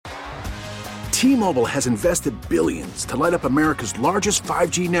T-Mobile has invested billions to light up America's largest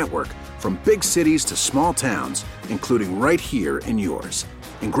 5G network, from big cities to small towns, including right here in yours.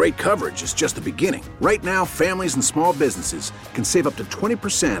 And great coverage is just the beginning. Right now, families and small businesses can save up to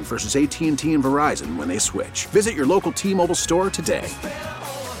 20% versus AT&T and Verizon when they switch. Visit your local T-Mobile store today.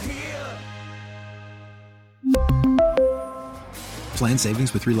 Plan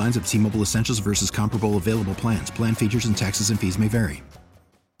savings with 3 lines of T-Mobile Essentials versus comparable available plans. Plan features and taxes and fees may vary.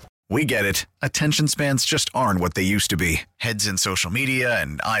 We get it. Attention spans just aren't what they used to be. Heads in social media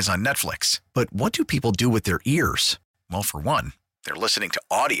and eyes on Netflix. But what do people do with their ears? Well, for one, they're listening to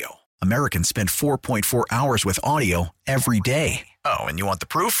audio. Americans spend 4.4 hours with audio every day. Oh, and you want the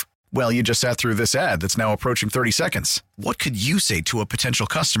proof? Well, you just sat through this ad that's now approaching 30 seconds. What could you say to a potential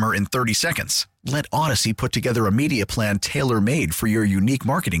customer in 30 seconds? Let Odyssey put together a media plan tailor-made for your unique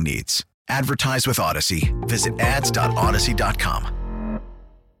marketing needs. Advertise with Odyssey. Visit ads.odyssey.com.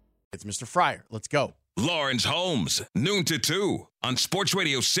 It's Mr. Fryer. Let's go. Lawrence Holmes, noon to 2 on Sports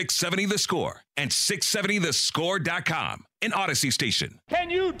Radio 670 The Score and 670thescore.com, an Odyssey station. Can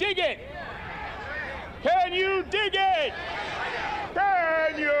you dig it? Can you dig it?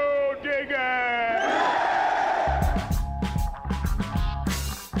 Can you dig it?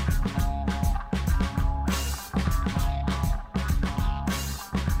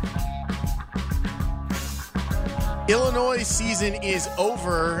 Illinois' season is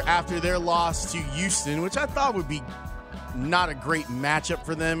over after their loss to Houston, which I thought would be not a great matchup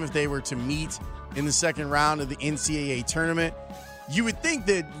for them if they were to meet in the second round of the NCAA tournament. You would think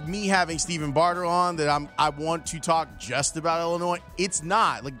that me having Stephen Bardo on, that I want to talk just about Illinois. It's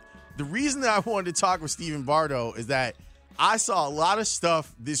not. Like, the reason that I wanted to talk with Stephen Bardo is that I saw a lot of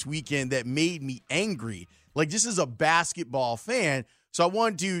stuff this weekend that made me angry. Like, just as a basketball fan. So I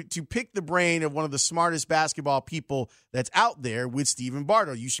wanted to pick the brain of one of the smartest basketball people that's out there with Stephen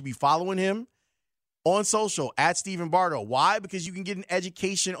Bardo. You should be following him on social at Stephen Bardo. Why? Because you can get an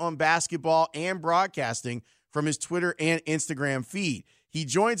education on basketball and broadcasting from his Twitter and Instagram feed. He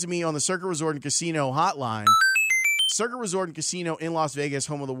joins me on the Circa Resort and Casino hotline. Circa Resort and Casino in Las Vegas,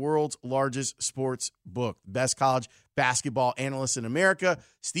 home of the world's largest sports book. Best college basketball analyst in America.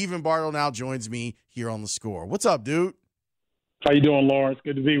 Stephen Bardo now joins me here on The Score. What's up, dude? How you doing, Lawrence?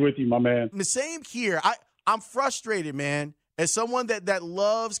 Good to be with you, my man. The same here. I'm frustrated, man. As someone that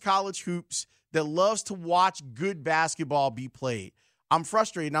loves college hoops, that loves to watch good basketball be played, I'm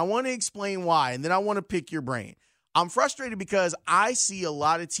frustrated, and I want to explain why, and then I want to pick your brain. I'm frustrated because I see a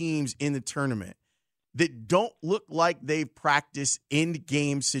lot of teams in the tournament that don't look like they've practiced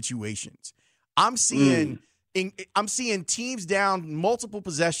end-game situations. I'm seeing teams down multiple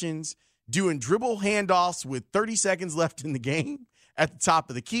possessions, doing dribble handoffs with 30 seconds left in the game at the top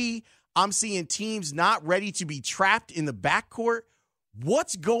of the key. I'm seeing teams not ready to be trapped in the backcourt.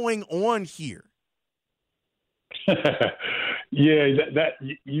 What's going on here? Yeah, that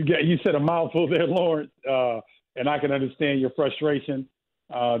you said a mouthful there, Lawrence, and I can understand your frustration.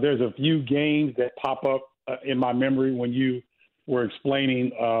 There's a few games that pop up in my memory when you were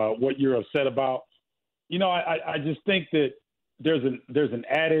explaining what you're upset about. You know, I just think that there's an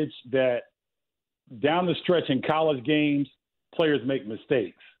adage that down the stretch in college games, players make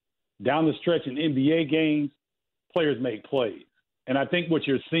mistakes. Down the stretch in NBA games, players make plays. And I think what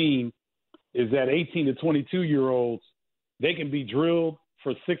you're seeing is that 18 to 22-year-olds, they can be drilled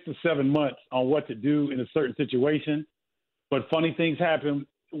for 6 to 7 months on what to do in a certain situation. But funny things happen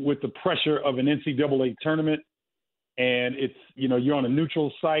with the pressure of an NCAA tournament. And it's, you know, you're on a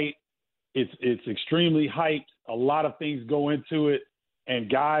neutral site. It's extremely hyped. A lot of things go into it. And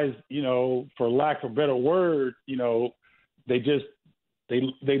guys, you know, for lack of a better word, you know, they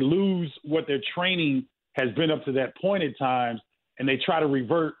lose what their training has been up to that point in times, and they try to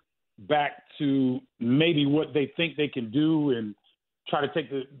revert back to maybe what they think they can do and try to take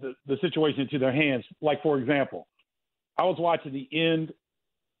the situation into their hands. Like, for example, I was watching the end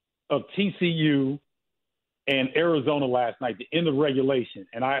of TCU and Arizona last night, the end of regulation,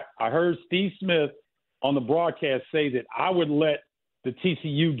 and I heard Steve Smith on the broadcast say that I would let the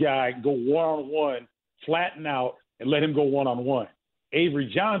TCU guy go one-on-one, flatten out, and let him go one-on-one. Avery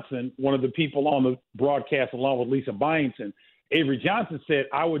Johnson, one of the people on the broadcast along with Lisa Byington, Avery Johnson said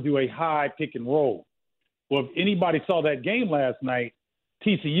I would do a high pick and roll. Well, if anybody saw that game last night,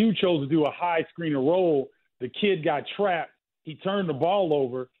 TCU chose to do a high screen and roll. The kid got trapped. He turned the ball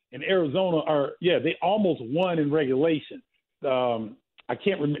over, and Arizona, they almost won in regulation. I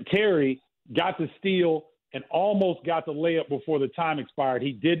can't remember. Terry got the steal and almost got the layup before the time expired.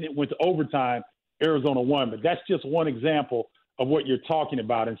 He didn't. It went to overtime. Arizona won. But that's just one example of what you're talking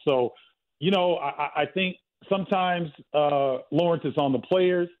about. And so, you know, I think sometimes, Lawrence, it's on the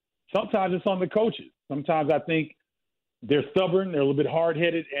players. sometimes it's on the coaches. Sometimes I think they're stubborn, they're a little bit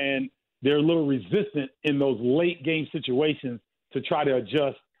hard-headed, and they're a little resistant in those late-game situations to try to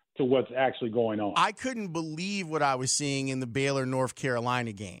adjust to what's actually going on. I couldn't believe what I was seeing in the Baylor-North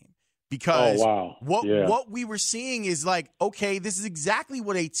Carolina game because what we were seeing is like, okay, this is exactly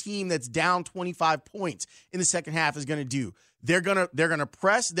what a team that's down 25 points in the second half is going to do. They're going to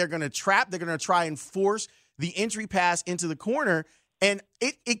press, they're going to trap, they're going to try and force the entry pass into the corner. And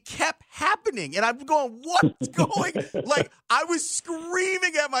it kept happening. And I'm going, what's going? Like, I was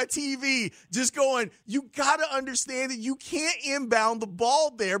screaming at my TV, just going, you got to understand that you can't inbound the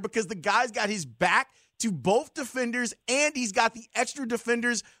ball there because the guy's got his back to both defenders and he's got the extra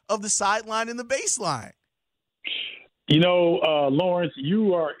defenders of the sideline and the baseline. You know, Lawrence,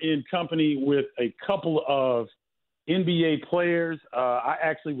 you are in company with a couple of NBA players. I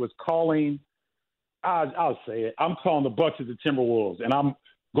actually was calling – I'll say it. I'm calling the Bucks at the Timberwolves, and I'm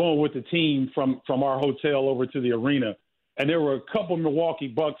going with the team from our hotel over to the arena. And there were a couple of Milwaukee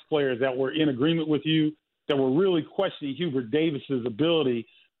Bucks players that were in agreement with you that were really questioning Hubert Davis's ability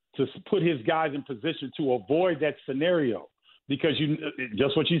to put his guys in position to avoid that scenario because you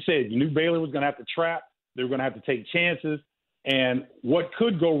just what you said, you knew Baylor was going to have to trap. They were going to have to take chances. And what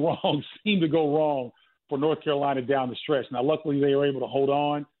could go wrong seemed to go wrong for North Carolina down the stretch. Now, luckily, they were able to hold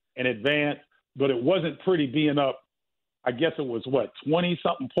on and advance. But it wasn't pretty being up, I guess it was,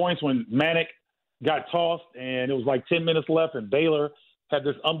 20-something points when Manick got tossed, and it was like 10 minutes left, and Baylor had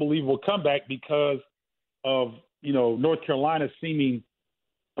this unbelievable comeback because of, North Carolina seeming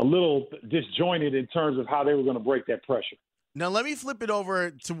a little disjointed in terms of how they were going to break that pressure. Now, let me flip it over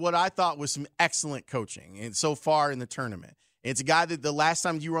to what I thought was some excellent coaching and so far in the tournament. It's a guy that the last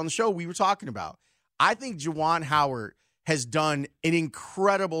time you were on the show we were talking about. I think Juwan Howard has done an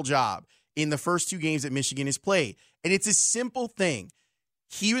incredible job in the first two games that Michigan has played. And it's a simple thing.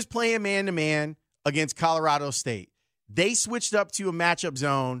 He was playing man-to-man against Colorado State. They switched up to a matchup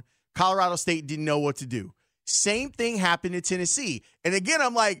zone. Colorado State didn't know what to do. Same thing happened in Tennessee. And again,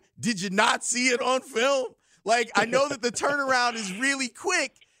 I'm like, did you not see it on film? Like, I know that the turnaround is really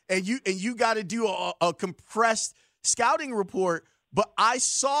quick, and you got to do a compressed scouting report, but I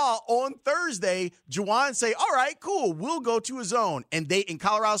saw on Thursday, Juwan say, all right, cool, we'll go to a zone. And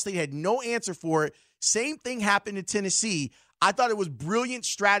Colorado State had no answer for it. Same thing happened in Tennessee. I thought it was brilliant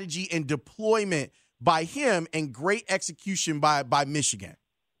strategy and deployment by him and great execution by Michigan.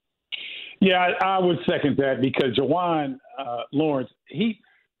 Yeah, I would second that because Juwan Lawrence, he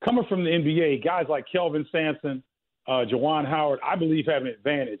coming from the NBA, guys like Kelvin Sampson, Juwan Howard, I believe have an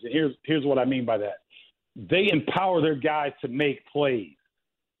advantage. And here's what I mean by that. They empower their guys to make plays.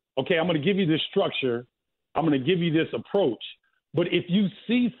 Okay, I'm going to give you this structure. I'm going to give you this approach. But if you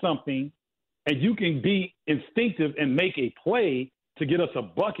see something and you can be instinctive and make a play to get us a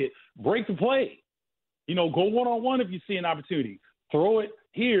bucket, break the play. Go one-on-one if you see an opportunity. Throw it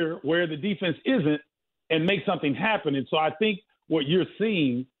here where the defense isn't and make something happen. And so I think what you're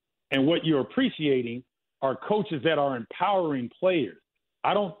seeing and what you're appreciating are coaches that are empowering players.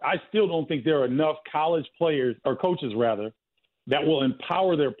 I still don't think there are enough college players or coaches rather that will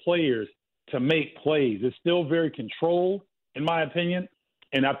empower their players to make plays. It's still very controlled, in my opinion.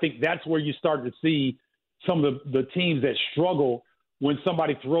 And I think that's where you start to see some of the teams that struggle when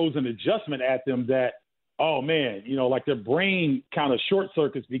somebody throws an adjustment at them that, oh man, like their brain kind of short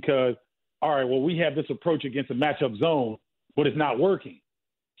circuits because, all right, well, we have this approach against a matchup zone, but it's not working.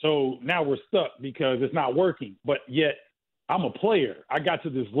 So now we're stuck because it's not working. But yet I'm a player. I got to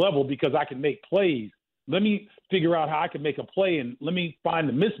this level because I can make plays. Let me figure out how I can make a play and let me find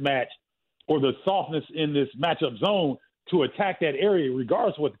the mismatch or the softness in this matchup zone to attack that area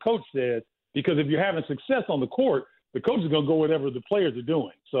regardless of what the coach says, because if you're having success on the court, the coach is going to go whatever the players are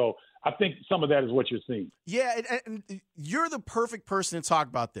doing. So I think some of that is what you're seeing. Yeah, and you're the perfect person to talk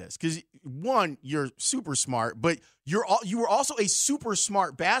about this because, one, you're super smart, but you were also a super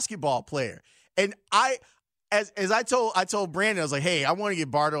smart basketball player. And As I told Brandon, I was like, hey, I want to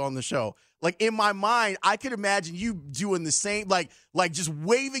get Bardo on the show. Like, in my mind, I could imagine you doing the same, like just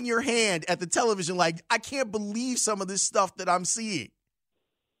waving your hand at the television, like, I can't believe some of this stuff that I'm seeing.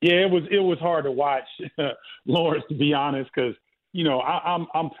 Yeah, it was hard to watch, Lawrence, to be honest, because,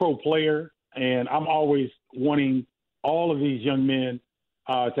 I'm pro player, and I'm always wanting all of these young men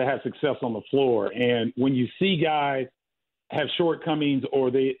to have success on the floor. And when you see guys have shortcomings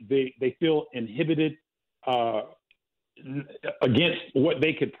or they feel inhibited against what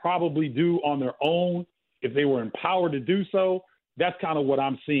they could probably do on their own if they were empowered to do so, that's kind of what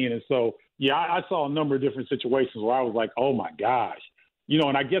I'm seeing. And so, yeah, I saw a number of different situations where I was like, oh my gosh,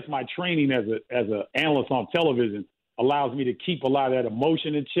 and I guess my training as an analyst on television allows me to keep a lot of that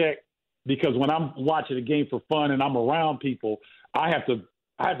emotion in check because when I'm watching a game for fun and I'm around people, I have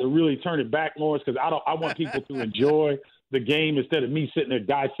to really turn it back, Lawrence, because I want people to enjoy the game instead of me sitting there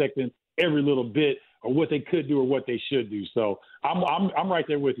dissecting every little bit or what they could do or what they should do. So I'm right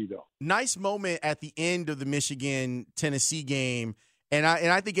there with you, though. Nice moment at the end of the Michigan-Tennessee game, and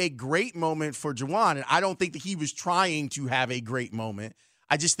I think a great moment for Juwan. And I don't think that he was trying to have a great moment.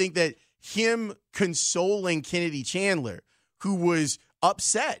 I just think that him consoling Kennedy Chandler, who was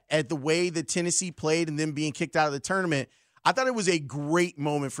upset at the way that Tennessee played and then being kicked out of the tournament, I thought it was a great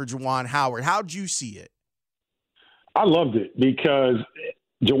moment for Juwan Howard. How'd you see it? I loved it because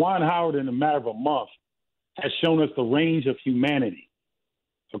Juwan Howard, in a matter of a month, has shown us the range of humanity.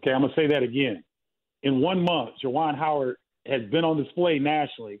 Okay, I'm going to say that again. In 1 month, Juwan Howard has been on display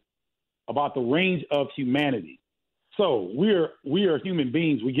nationally about the range of humanity. So we are human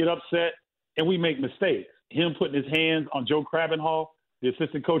beings. We get upset and we make mistakes. Him putting his hands on Joe Krabenhall, the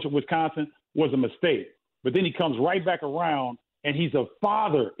assistant coach of Wisconsin, was a mistake. But then he comes right back around, and he's a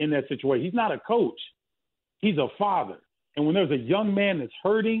father in that situation. He's not a coach. He's a father. And when there's a young man that's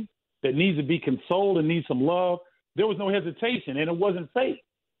hurting, that needs to be consoled and needs some love, there was no hesitation, and it wasn't fake.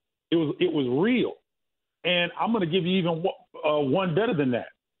 It was real. And I'm going to give you even one better than that.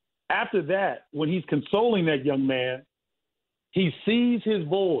 After that, when he's consoling that young man, he sees his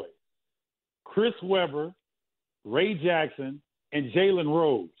boys, Chris Webber, Ray Jackson, and Jalen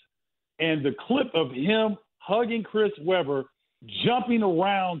Rose. And the clip of him hugging Chris Webber, jumping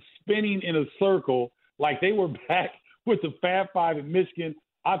around, spinning in a circle like they were back with the Fab Five in Michigan,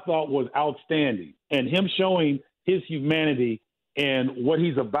 I thought was outstanding. And him showing his humanity and what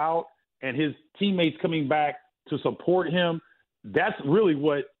he's about and his teammates coming back to support him, that's really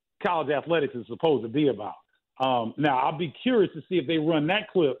what college athletics is supposed to be about. Now, I'll be curious to see if they run that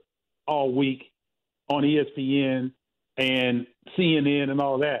clip all week on ESPN and CNN and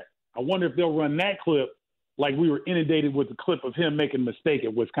all that. I wonder if they'll run that clip like we were inundated with the clip of him making a mistake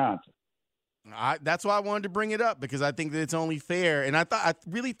at Wisconsin. That's why I wanted to bring it up, because I think that it's only fair. And I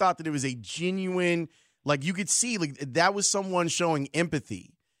really thought that it was a genuine, like you could see, like that was someone showing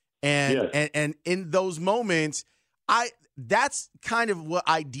empathy. And Yes. and in those moments, that's kind of what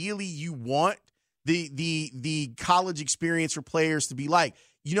ideally you want the college experience for players to be like.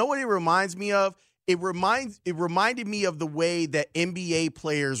 You know what it reminds me of? It reminded me of the way that NBA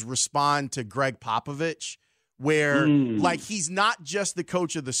players respond to Greg Popovich, where like he's not just the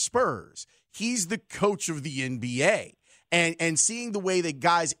coach of the Spurs, he's the coach of the NBA. And seeing the way that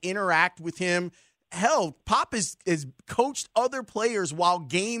guys interact with him, hell, Pop has coached other players while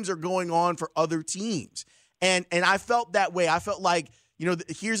games are going on for other teams. And I felt that way. I felt like,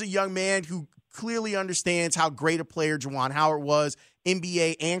 here's a young man who clearly understands how great a player Juwan Howard was,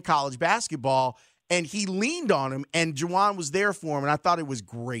 NBA and college basketball, and he leaned on him, and Juwan was there for him, and I thought it was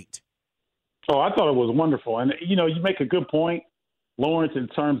great. Oh, I thought it was wonderful. And, you make a good point, Lawrence, in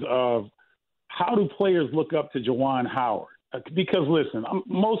terms of how do players look up to Juwan Howard? Because, listen,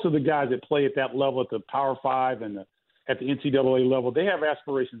 most of the guys that play at that level, at the Power Five and at the NCAA level, they have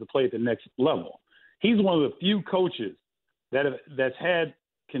aspirations to play at the next level. He's one of the few coaches that's had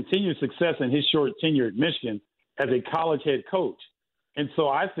continued success in his short tenure at Michigan as a college head coach. And so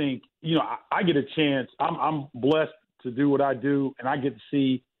I think, I get a chance. I'm blessed to do what I do, and I get to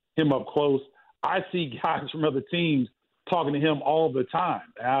see him up close. I see guys from other teams talking to him all the time.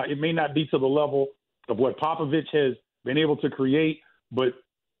 It may not be to the level of what Popovich has been able to create, but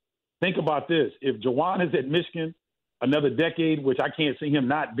think about this. If Juwan is at Michigan another decade, which I can't see him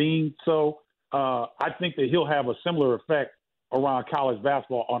not being so, I think that he'll have a similar effect around college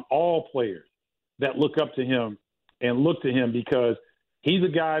basketball on all players that look up to him and look to him, because he's a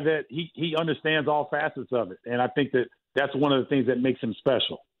guy that he understands all facets of it. And I think that that's one of the things that makes him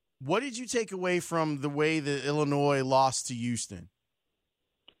special. What did you take away from the way that Illinois lost to Houston?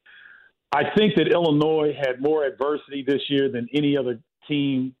 I think that Illinois had more adversity this year than any other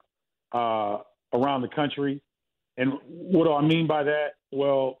team around the country. And what do I mean by that?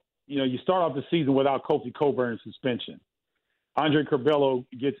 Well, you start off the season without Kofi Coburn's suspension. Andre Curbelo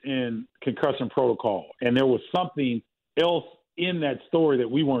gets in concussion protocol, and there was something else in that story that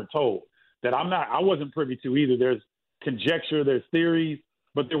we weren't told, that I wasn't privy to either. There's conjecture, there's theories,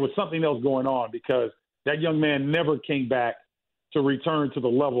 but there was something else going on, because that young man never came back to return to the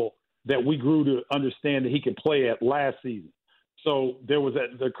level that we grew to understand that he could play at last season. So there was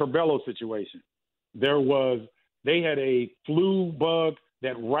the Curbelo situation. They had a flu bug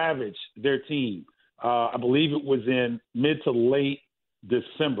that ravaged their team. I believe it was in mid to late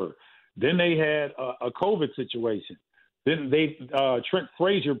December. Then they had a COVID situation. Then Trent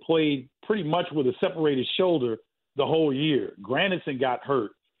Frazier played pretty much with a separated shoulder the whole year. Granderson got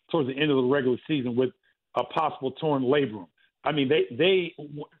hurt towards the end of the regular season with a possible torn labrum. I mean, they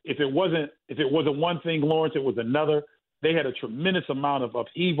if it wasn't one thing, Lawrence, it was another. They had a tremendous amount of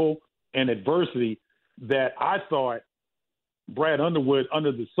upheaval and adversity that I thought Brad Underwood,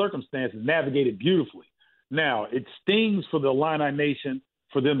 under the circumstances, navigated beautifully. Now, it stings for the Illini Nation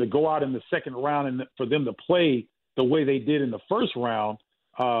for them to go out in the second round and for them to play the way they did in the first round,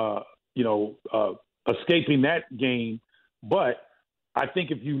 escaping that game. But I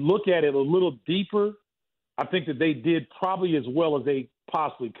think if you look at it a little deeper, I think that they did probably as well as they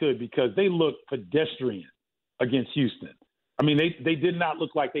possibly could because they looked pedestrian against Houston. I mean, they did not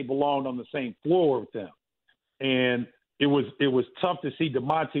look like they belonged on the same floor with them. And it was tough to see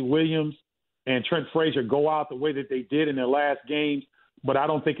DeMonte Williams and Trent Frazier go out the way that they did in their last games, but I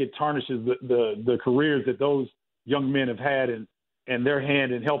don't think it tarnishes the careers that those young men have had and their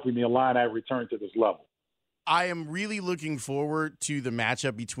hand in helping the Illini return to this level. I am really looking forward to the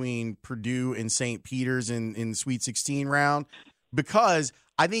matchup between Purdue and St. Peter's in the Sweet 16 round because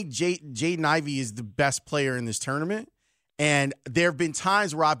I think Jaden Ivey is the best player in this tournament. And there have been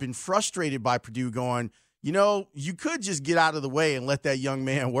times where I've been frustrated by Purdue going, you could just get out of the way and let that young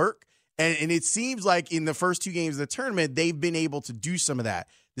man work. And it seems like in the first two games of the tournament, they've been able to do some of that.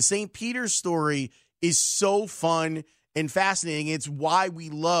 The St. Peter's story is so fun and fascinating. It's why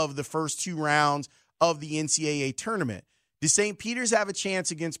we love the first two rounds of the NCAA tournament. Does St. Peter's have a chance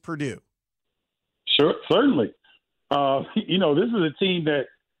against Purdue? Sure, certainly. This is a team that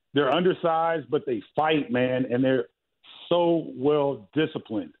they're undersized, but they fight, man, and they're so well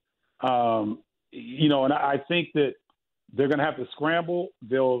disciplined. And I think that they're going to have to scramble.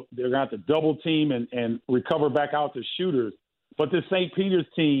 They're going to have to double team and recover back out to shooters. But this St. Peter's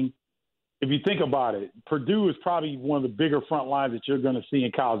team, if you think about it, Purdue is probably one of the bigger front lines that you're going to see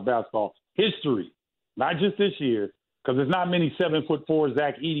in college basketball history. Not just this year, because there's not many 7'4"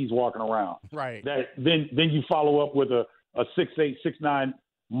 Zach Edey's walking around. Right. Then you follow up with a 6'8", 6'9",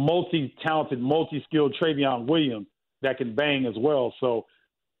 multi-talented, multi-skilled Travion Williams that can bang as well. So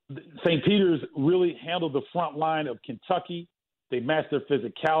St. Peter's really handled the front line of Kentucky. They matched their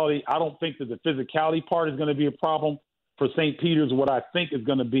physicality. I don't think that the physicality part is going to be a problem for St. Peter's. What I think is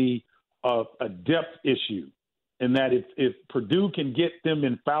going to be a depth issue, in that if Purdue can get them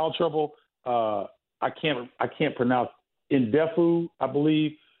in foul trouble, I can't pronounce Ndefu, I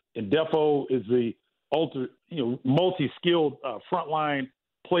believe. Ndefo is the multi-skilled frontline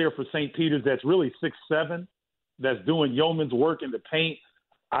player for St. Peter's that's really 6'7", that's doing yeoman's work in the paint.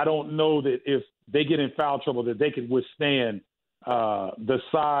 I don't know that if they get in foul trouble that they can withstand the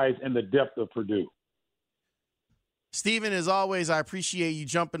size and the depth of Purdue. Stephen, as always, I appreciate you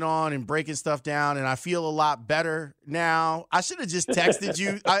jumping on and breaking stuff down, and I feel a lot better now. I should have just texted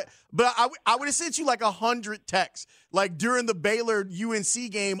you, but I would have sent you like 100 texts, like during the Baylor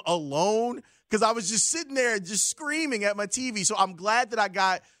UNC game alone, because I was just sitting there just screaming at my TV. So I'm glad that I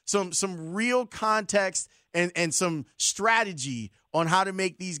got some real context and some strategy on how to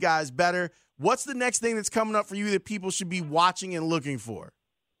make these guys better. What's the next thing that's coming up for you that people should be watching and looking for?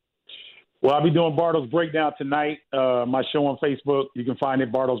 Well, I'll be doing Bartles Breakdown tonight, my show on Facebook. You can find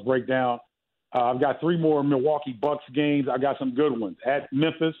it, Bartles Breakdown. I've got 3 more Milwaukee Bucks games. I got some good ones. At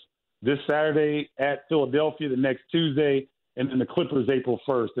Memphis this Saturday, at Philadelphia the next Tuesday, and then the Clippers April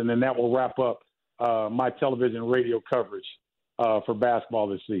 1st. And then that will wrap up my television and radio coverage for basketball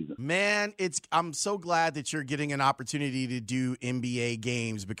this season. Man, I'm so glad that you're getting an opportunity to do NBA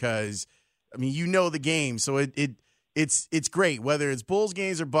games because, I mean, the game, so it's great, whether it's Bulls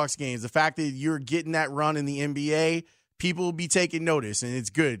games or Bucks games. The fact that you're getting that run in the NBA, people will be taking notice, and it's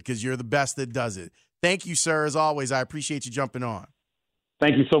good because you're the best that does it. Thank you, sir. As always, I appreciate you jumping on.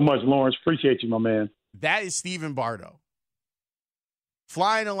 Thank you so much, Lawrence. Appreciate you, my man. That is Stephen Bardo.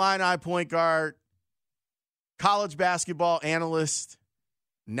 Flying Illini point guard, college basketball analyst,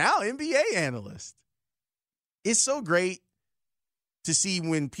 now NBA analyst. It's so great to see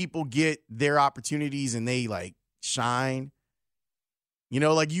when people get their opportunities and they, shine. You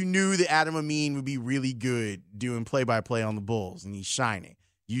knew that Adam Amin would be really good doing play-by-play on the Bulls, and he's shining.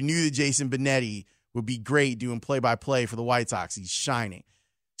 You knew that Jason Benetti would be great doing play-by-play for the White Sox. He's shining.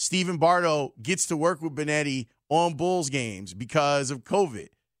 Stephen Bardo gets to work with Benetti on Bulls games because of COVID.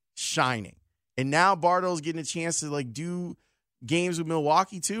 Shining. And now Bardo's getting a chance to, do games with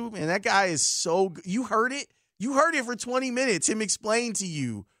Milwaukee, too. And that guy is so good. You heard it. You heard it for 20 minutes. Him explain to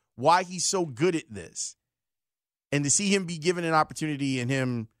you why he's so good at this. And to see him be given an opportunity and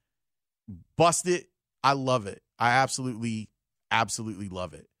him bust it, I love it. I absolutely, absolutely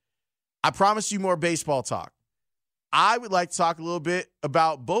love it. I promised you more baseball talk. I would like to talk a little bit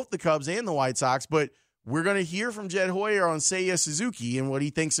about both the Cubs and the White Sox, but we're going to hear from Jed Hoyer on Seiya Suzuki and what he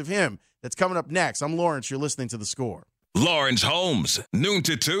thinks of him. That's coming up next. I'm Lawrence. You're listening to The Score. Lawrence Holmes, noon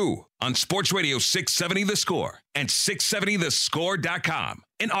to 2 on Sports Radio 670 The Score and 670thescore.com,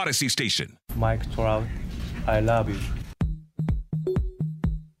 an Odyssey station. Mike Trout, I love you.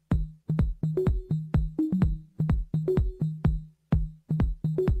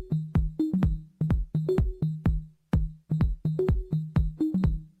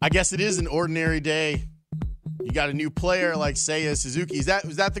 I guess it is an ordinary day. You got a new player like Seiya Suzuki. Was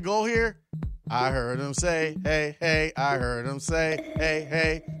that the goal here? I heard him say, hey, hey. I heard him say, hey,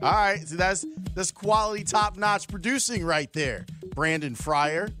 hey. All right, so that's quality, top-notch producing right there, Brandon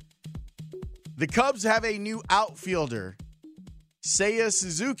Fryer. The Cubs have a new outfielder, Seiya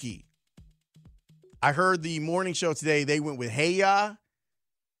Suzuki. I heard the morning show today, they went with Heya.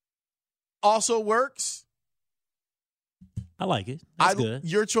 Also works. I like it. That's good.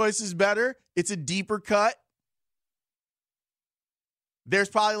 Your choice is better. It's a deeper cut. There's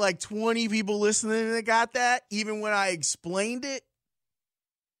probably like 20 people listening that got that, even when I explained it.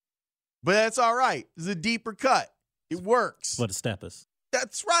 But that's all right. It's a deeper cut. It works. What a steppers.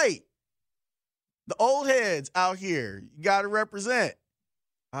 That's right. The old heads out here, you got to represent.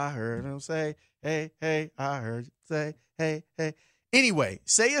 I heard him say, hey, hey. I heard you say, hey, hey. Anyway,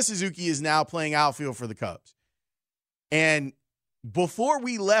 Seiya Suzuki is now playing outfield for the Cubs. And before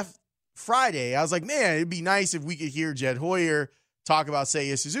we left Friday, I was like, man, it'd be nice if we could hear Jed Hoyer talk about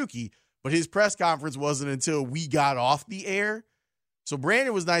Seiya Suzuki. But his press conference wasn't until we got off the air. So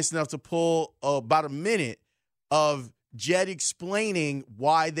Brandon was nice enough to pull about a minute of Jed explaining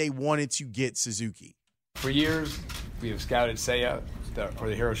why they wanted to get Suzuki. For years, we have scouted Seiya for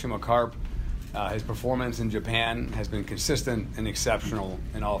the Hiroshima Carp. His performance in Japan has been consistent and exceptional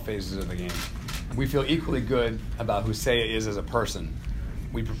in all phases of the game. We feel equally good about who Seiya is as a person.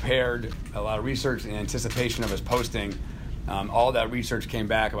 We prepared a lot of research in anticipation of his posting. All that research came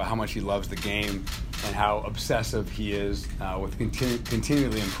back about how much he loves the game and how obsessive he is with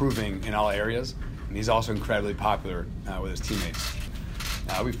continually improving in all areas. And he's also incredibly popular with his teammates.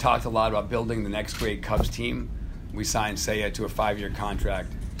 We've talked a lot about building the next great Cubs team. We signed Seiya to a 5-year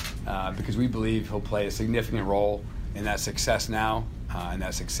contract because we believe he'll play a significant role in that success now and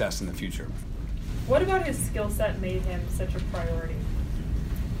that success in the future. What about his skill set made him such a priority?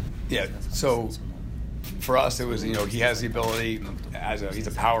 Yeah, so for us, it was, he has the ability, he's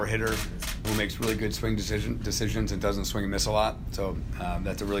a power hitter who makes really good swing decisions and doesn't swing and miss a lot. So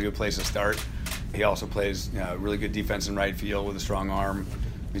that's a really good place to start. He also plays really good defense in right field with a strong arm.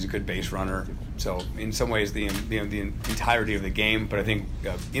 He's a good base runner. So in some ways, the entirety of the game, but I think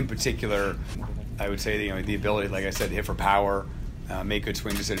in particular, I would say the ability, like I said, to hit for power, make good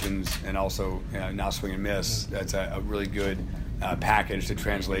swing decisions, and also not swing and miss. That's a really good package to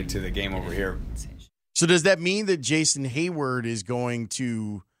translate to the game over here. So does that mean that Jason Hayward is going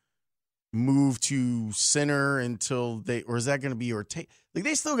to move to center until or is that going to be Ortega? Like,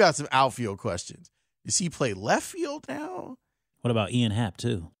 they still got some outfield questions. Does he play left field now? What about Ian Happ,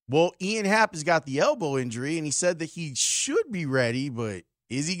 too? Well, Ian Happ has got the elbow injury, and he said that he should be ready, but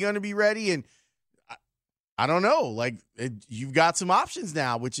is he going to be ready? And I don't know. Like, you've got some options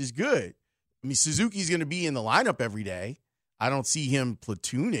now, which is good. I mean, Suzuki's going to be in the lineup every day. I don't see him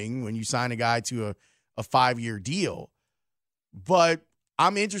platooning when you sign a guy to a 5-year deal. But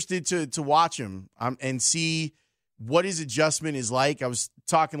I'm interested to watch him and see what his adjustment is like. I was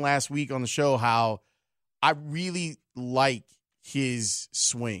talking last week on the show how I really like his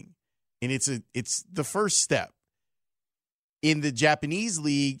swing, and it's the first step. In the Japanese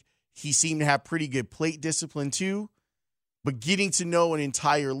league, he seemed to have pretty good plate discipline too, but getting to know an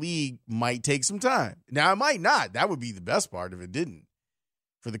entire league might take some time. Now, it might not. That would be the best part if it didn't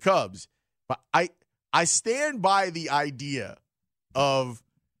for the Cubs. But I stand by the idea of,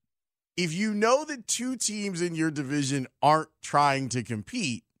 if you know that two teams in your division aren't trying to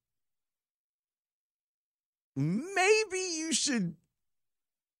compete, maybe you should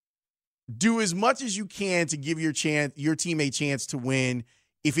do as much as you can to give your team a chance to win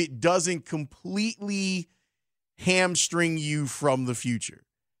if it doesn't completely hamstring you from the future.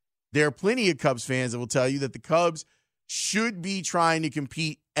 There are plenty of Cubs fans that will tell you that the Cubs should be trying to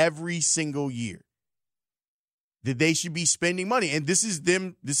compete every single year, that they should be spending money. And this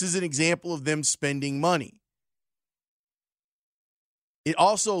is an example of them spending money. It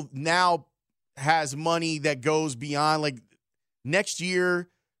also now has money that goes beyond, like, next year,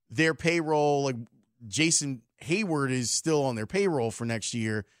 their payroll, like Jason Hayward is still on their payroll for next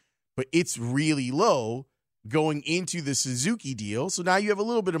year, but it's really low going into the Suzuki deal. So now you have a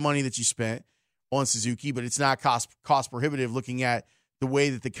little bit of money that you spent on Suzuki, but it's not cost prohibitive looking at the way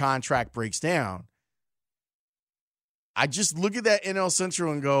that the contract breaks down. I just look at that NL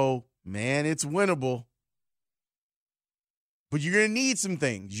Central and go, man, it's winnable. But you're going to need some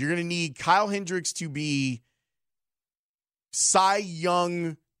things. You're going to need Kyle Hendricks to be Cy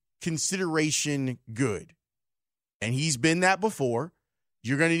Young consideration good. And he's been that before.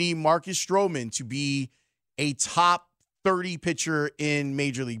 You're going to need Marcus Stroman to be a top 30 pitcher in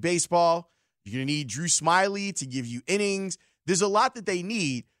Major League Baseball. You're going to need Drew Smyly to give you innings. There's a lot that they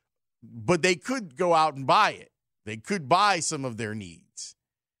need, but they could go out and buy it. They could buy some of their needs.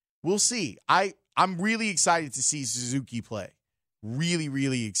 We'll see. I'm really excited to see Suzuki play. Really,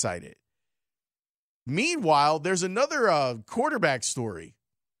 really excited. Meanwhile, there's another quarterback story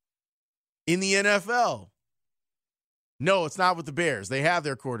in the NFL. No, it's not with the Bears. They have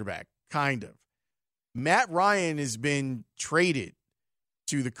their quarterback, kind of. Matt Ryan has been traded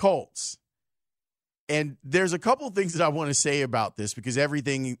to the Colts. And there's a couple of things that I want to say about this because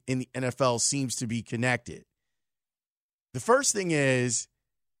everything in the NFL seems to be connected. The first thing is,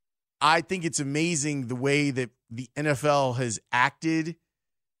 I think it's amazing the way that the NFL has acted.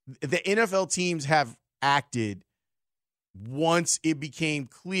 The NFL teams have acted once it became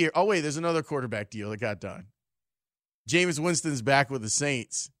clear. Oh, wait, there's another quarterback deal that got done. Jameis Winston's back with the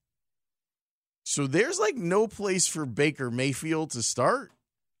Saints. So there's like no place for Baker Mayfield to start.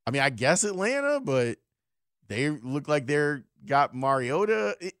 I mean, I guess Atlanta, but they look like they're got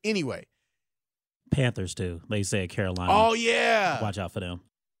Mariota. Anyway. Panthers, too. They say Carolina. Oh, yeah. Watch out for them.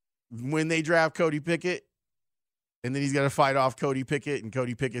 When they draft Cody Pickett, and then he's got to fight off Cody Pickett and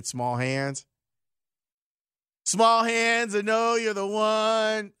Cody Pickett's small hands. Small hands, I know you're the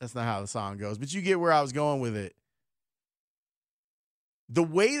one. That's not how the song goes, but you get where I was going with it. The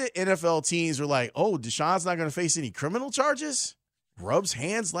way that NFL teams are like, oh, Deshaun's not going to face any criminal charges, rubs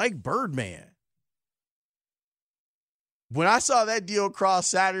hands like Birdman. When I saw that deal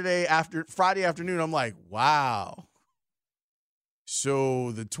cross Friday afternoon, I'm like, wow.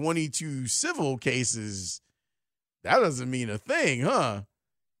 So the 22 civil cases, that doesn't mean a thing, huh?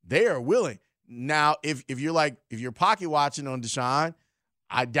 They are willing. Now, if you're pocket watching on Deshaun,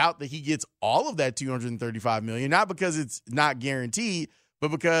 I doubt that he gets all of that $235 million, not because it's not guaranteed,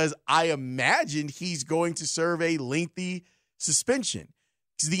 but because I imagine he's going to serve a lengthy suspension.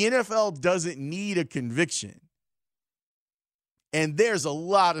 Because the NFL doesn't need a conviction. And there's a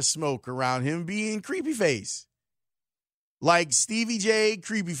lot of smoke around him being creepy face. Like Stevie J,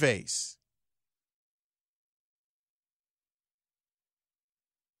 creepy face.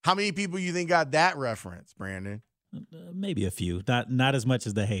 How many people you think got that reference, Brandon? Maybe a few. Not as much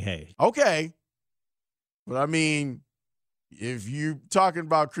as the hey. Okay. But I mean, if you're talking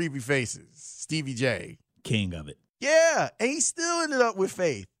about creepy faces, Stevie J. King of it. Yeah. And he still ended up with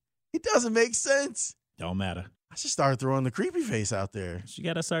Faith. It doesn't make sense. Don't matter. I should start throwing the creepy face out there. You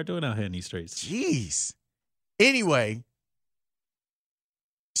got to start doing out here in these streets. Jeez. Anyway,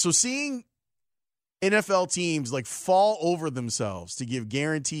 so seeing NFL teams like fall over themselves to give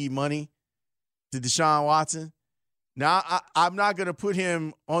guaranteed money to Deshaun Watson. Now, I'm not going to put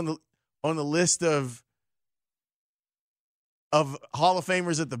him on the list of Hall of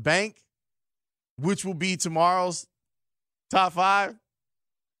Famers at the bank, which will be tomorrow's top 5.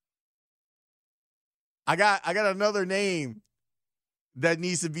 I got another name that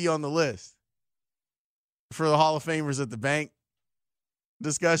needs to be on the list for the Hall of Famers at the bank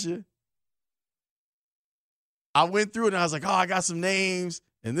discussion. I went through it and I was like, oh, I got some names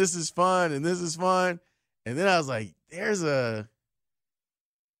and this is fun and this is fun. And then I was like,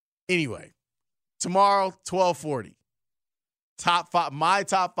 anyway, tomorrow, 1240, my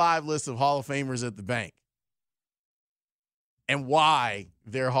top 5 list of Hall of Famers at the bank and why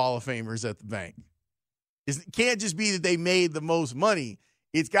they're Hall of Famers at the bank. It can't just be that they made the most money.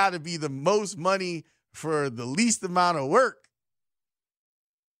 It's got to be the most money for the least amount of work.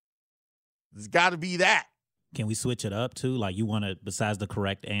 It's got to be that. Can we switch it up too? Like you want to, besides the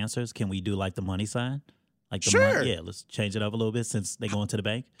correct answers, can we do like the money sign? Like the sure. Money, yeah, let's change it up a little bit since they go into the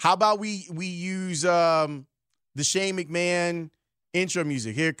bank. How about we use the Shane McMahon intro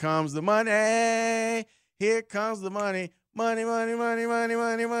music? Here comes the money. Here comes the money. Money, money, money, money,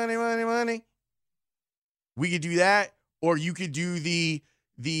 money, money, money, money. We could do that, or you could do the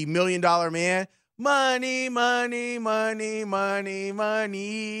 $1 Million Man. Money, money, money, money, money.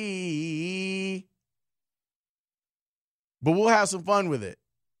 But we'll have some fun with it.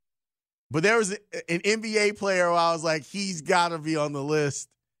 But there was an NBA player where I was like, he's got to be on the list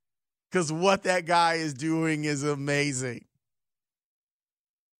because what that guy is doing is amazing.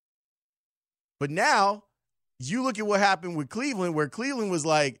 But now you look at what happened with Cleveland, where Cleveland was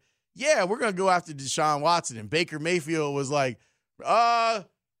like, yeah, we're going to go after Deshaun Watson. And Baker Mayfield was like, I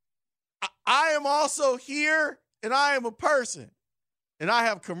am also here and I am a person, and I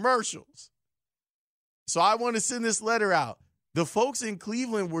have commercials. So I want to send this letter out. The folks in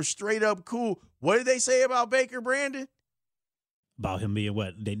Cleveland were straight up cool. What did they say about Baker, Brandon? About him being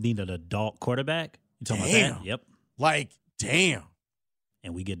what? They need an adult quarterback? You talking about that? Yep. Like, damn.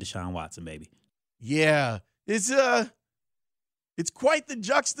 And we get Deshaun Watson, baby. Yeah. It's quite the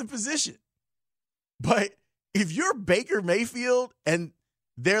juxtaposition. But if you're Baker Mayfield and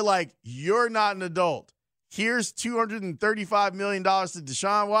they're like, you're not an adult, here's $235 million to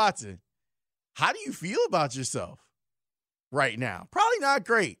Deshaun Watson, how do you feel about yourself right now? Probably not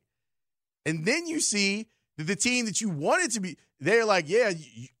great. And then you see that the team that you wanted to be, they're like, yeah,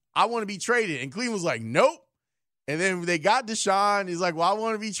 I want to be traded. And Cleveland's like, nope. And then they got Deshaun. He's like, well, I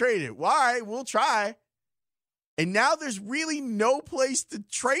want to be traded. Well, all right, we'll try. And now there's really no place to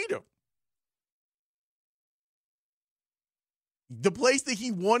trade him. The place that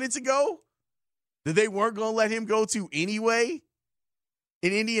he wanted to go, that they weren't going to let him go to anyway,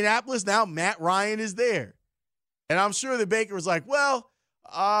 in Indianapolis, now Matt Ryan is there. And I'm sure that Baker was like, well,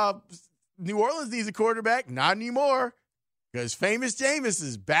 New Orleans needs a quarterback. Not anymore, because Famous Jameis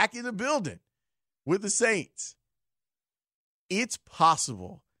is back in the building with the Saints. It's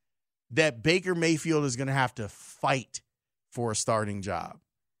possible that Baker Mayfield is going to have to fight for a starting job.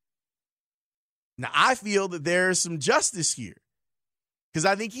 Now, I feel that there is some justice here, because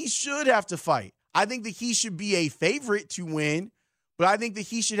I think he should have to fight. I think that he should be a favorite to win, but I think that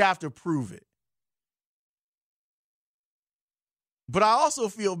he should have to prove it. But I also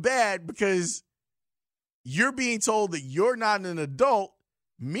feel bad because you're being told that you're not an adult.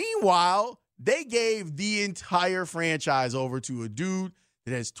 Meanwhile, they gave the entire franchise over to a dude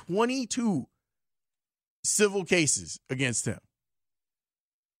that has 22 civil cases against him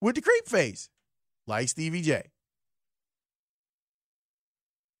with the creep face, like Stevie J.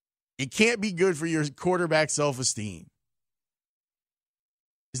 It can't be good for your quarterback self-esteem.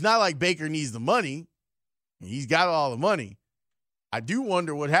 It's not like Baker needs the money. He's got all the money. I do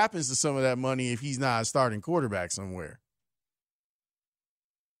wonder what happens to some of that money if he's not a starting quarterback somewhere.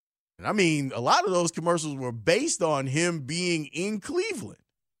 And I mean, a lot of those commercials were based on him being in Cleveland.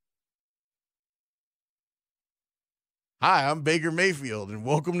 Hi, I'm Baker Mayfield, and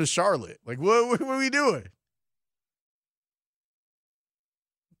welcome to Charlotte. Like, what are we doing?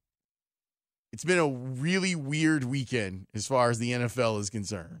 It's been a really weird weekend as far as the NFL is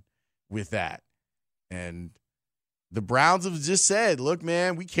concerned with that. And the Browns have just said, look,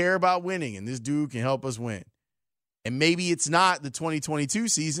 man, we care about winning, and this dude can help us win. And maybe it's not the 2022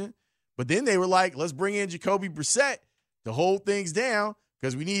 season, but then they were like, let's bring in Jacoby Brissett to hold things down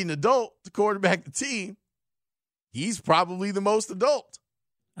because we need an adult to quarterback the team. He's probably the most adult.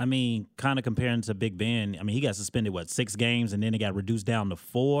 I mean, kind of comparing to Big Ben, I mean, he got suspended, 6 games, and then it got reduced down to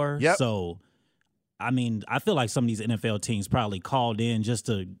 4. Yep. So, I mean, I feel like some of these NFL teams probably called in just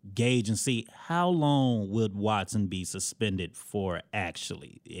to gauge and see how long would Watson be suspended for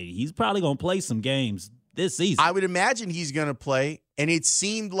actually. He's probably going to play some games this season. I would imagine he's going to play, and it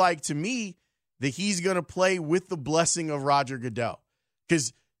seemed like to me that he's going to play with the blessing of Roger Goodell.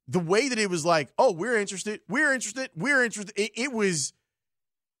 Because the way that it was like, oh, we're interested. It was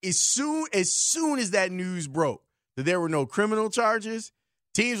as soon as that news broke that there were no criminal charges,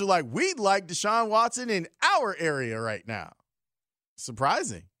 teams were like, we'd like Deshaun Watson in our area right now.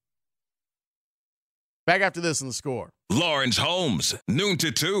 Surprising. Back after this on The Score. Lawrence Holmes, noon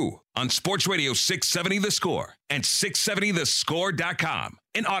to 2 on Sports Radio 670 The Score and 670thescore.com,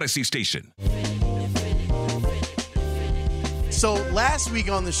 an Odyssey station. So last week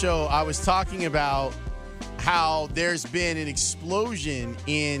on the show, I was talking about how there's been an explosion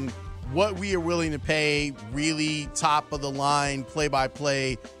in what we are willing to pay really top-of-the-line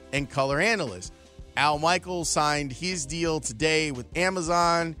play-by-play and color analysts. Al Michaels signed his deal today with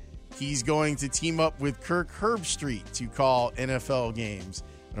Amazon. He's going to team up with Kirk Herbstreit to call NFL games.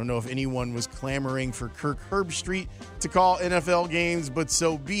 I don't know if anyone was clamoring for Kirk Herbstreit to call NFL games, but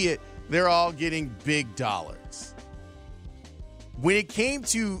so be it. They're all getting big dollars. When it came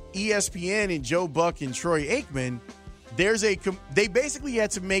to ESPN and Joe Buck and Troy Aikman, they basically had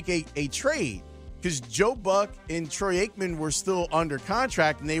to make a trade because Joe Buck and Troy Aikman were still under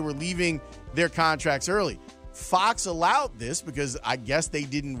contract and they were leaving their contracts early. Fox allowed this because I guess they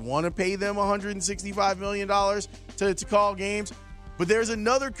didn't want to pay them $165 million to call games. But there's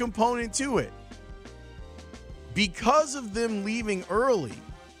another component to it. Because of them leaving early,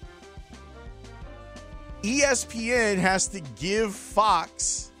 ESPN has to give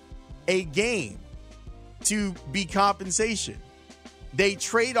Fox a game to be compensation. They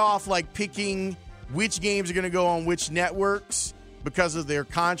trade off like picking which games are going to go on which networks because of their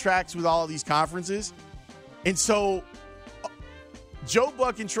contracts with all of these conferences. And so Joe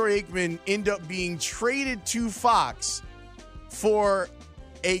Buck and Troy Aikman end up being traded to Fox for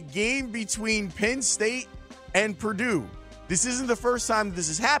a game between Penn State and Purdue. This isn't the first time that this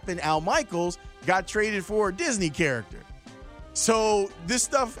has happened. Al Michaels got traded for a Disney character. So this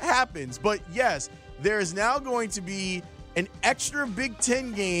stuff happens. But yes, there is now going to be an extra Big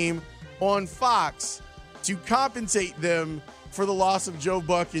Ten game on Fox to compensate them for the loss of Joe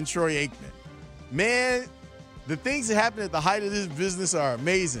Buck and Troy Aikman. Man, the things that happen at the height of this business are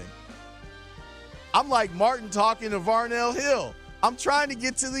amazing. I'm like Martin talking to Varnell Hill. I'm trying to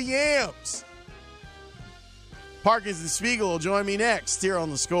get to the Yams. Parkins and Spiegel will join me next here on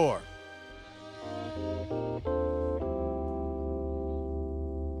The Score.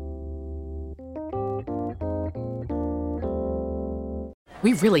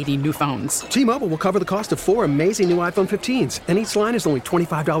 We really need new phones. T-Mobile will cover the cost of 4 amazing new iPhone 15s, and each line is only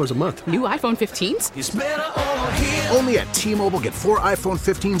 $25 a month. New iPhone 15s? It's better over here. Only at T-Mobile, get 4 iPhone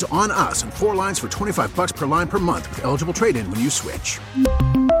 15s on us and 4 lines for $25 per line per month with eligible trade-in when you switch.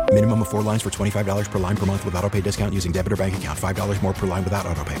 Minimum of 4 lines for $25 per line per month with autopay discount using debit or bank account. $5 more per line without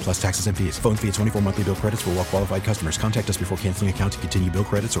autopay, plus taxes and fees. Phone fee at 24 monthly bill credits for well-qualified customers. Contact us before canceling account to continue bill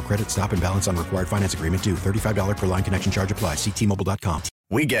credits or credit stop and balance on required finance agreement due. $35 per line connection charge applies. See T-Mobile.com.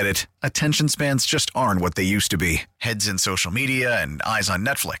 We get it. Attention spans just aren't what they used to be. Heads in social media and eyes on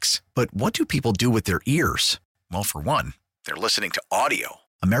Netflix. But what do people do with their ears? Well, for one, they're listening to audio.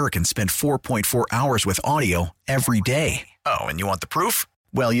 Americans spend 4.4 hours with audio every day. Oh, and you want the proof?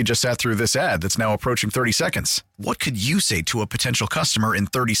 Well, you just sat through this ad that's now approaching 30 seconds. What could you say to a potential customer in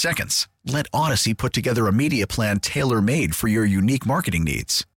 30 seconds? Let Odyssey put together a media plan tailor-made for your unique marketing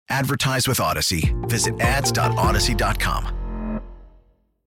needs. Advertise with Odyssey. Visit ads.odyssey.com.